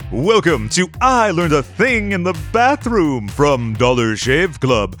Welcome to I Learned a Thing in the Bathroom from Dollar Shave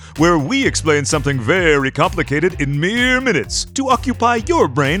Club, where we explain something very complicated in mere minutes to occupy your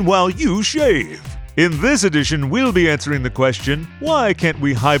brain while you shave. In this edition, we'll be answering the question, why can't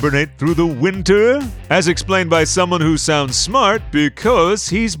we hibernate through the winter? As explained by someone who sounds smart because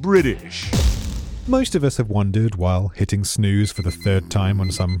he's British. Most of us have wondered, while hitting snooze for the third time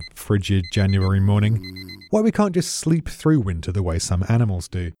on some frigid January morning, why we can't just sleep through winter the way some animals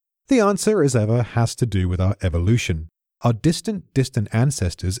do. The answer, as ever, has to do with our evolution. Our distant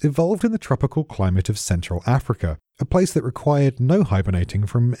ancestors evolved in the tropical climate of Central Africa, a place that required no hibernating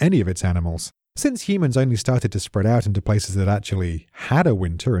from any of its animals. Since humans only started to spread out into places that actually had a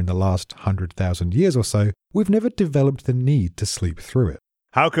winter in the last 100,000 years or so, we've never developed the need to sleep through it.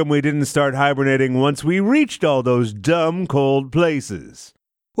 How come we didn't start hibernating once we reached all those dumb cold places?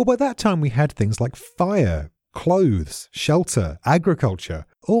 Well, by that time we had things like fire, clothes, shelter, agriculture,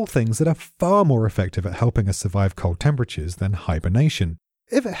 all things that are far more effective at helping us survive cold temperatures than hibernation.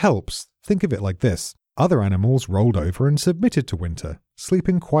 If it helps, think of it like this. Other animals rolled over and submitted to winter,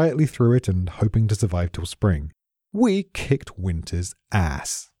 sleeping quietly through it and hoping to survive till spring. We kicked winter's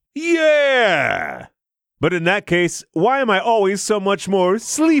ass. Yeah! But in that case, why am I always so much more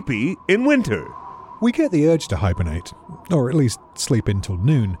sleepy in winter? We get the urge to hibernate, or at least sleep until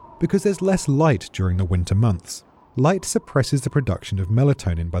noon, because there's less light during the winter months. Light suppresses the production of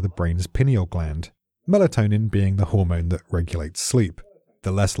melatonin by the brain's pineal gland, melatonin being the hormone that regulates sleep.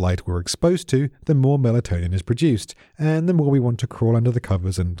 The less light we're exposed to, the more melatonin is produced, and the more we want to crawl under the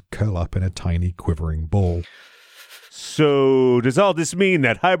covers and curl up in a tiny quivering ball. So, does all this mean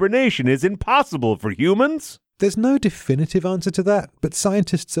that hibernation is impossible for humans? There's no definitive answer to that, but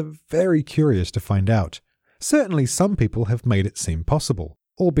scientists are very curious to find out. Certainly some people have made it seem possible,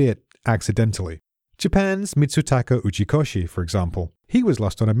 albeit accidentally. Japan's Mitsutaka Uchikoshi, for example. He was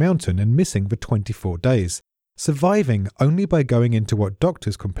lost on a mountain and missing for 24 days, surviving only by going into what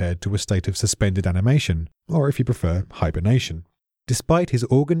doctors compared to a state of suspended animation, or if you prefer, hibernation. Despite his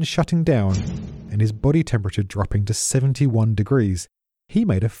organs shutting down and his body temperature dropping to 71 degrees, he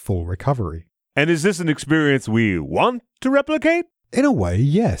made a full recovery. And is this an experience we want to replicate? In a way,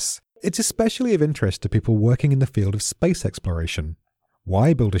 yes. It's especially of interest to people working in the field of space exploration.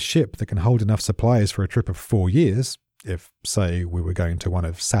 Why build a ship that can hold enough supplies for a trip of 4 years, if, say, we were going to one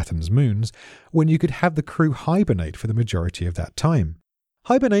of Saturn's moons, when you could have the crew hibernate for the majority of that time?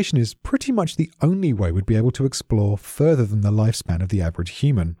 Hibernation is pretty much the only way we'd be able to explore further than the lifespan of the average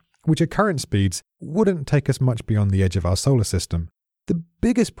human, which at current speeds wouldn't take us much beyond the edge of our solar system. The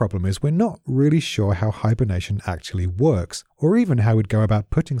biggest problem is we're not really sure how hibernation actually works, or even how we'd go about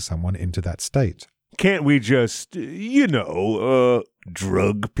putting someone into that state. Can't we just,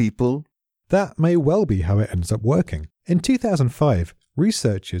 drug people? That may well be how it ends up working. In 2005,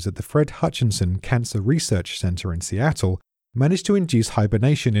 researchers at the Fred Hutchinson Cancer Research Center in Seattle managed to induce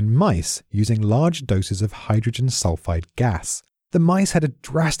hibernation in mice using large doses of hydrogen sulfide gas. The mice had a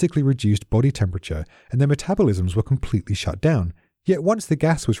drastically reduced body temperature and their metabolisms were completely shut down. Yet once the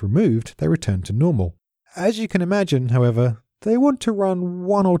gas was removed, they returned to normal. As you can imagine, however, they want to run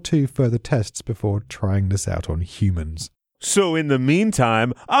 1 or 2 further tests before trying this out on humans. So in the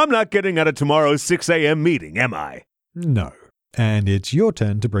meantime, I'm not getting out of tomorrow's 6 a.m. meeting, am I? No. And it's your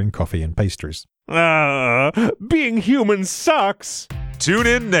turn to bring coffee and pastries. Being human sucks! Tune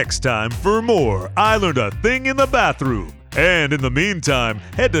in next time for more I Learned a Thing in the Bathroom. And in the meantime,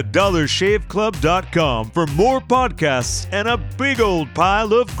 head to dollarshaveclub.com for more podcasts and a big old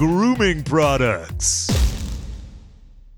pile of grooming products.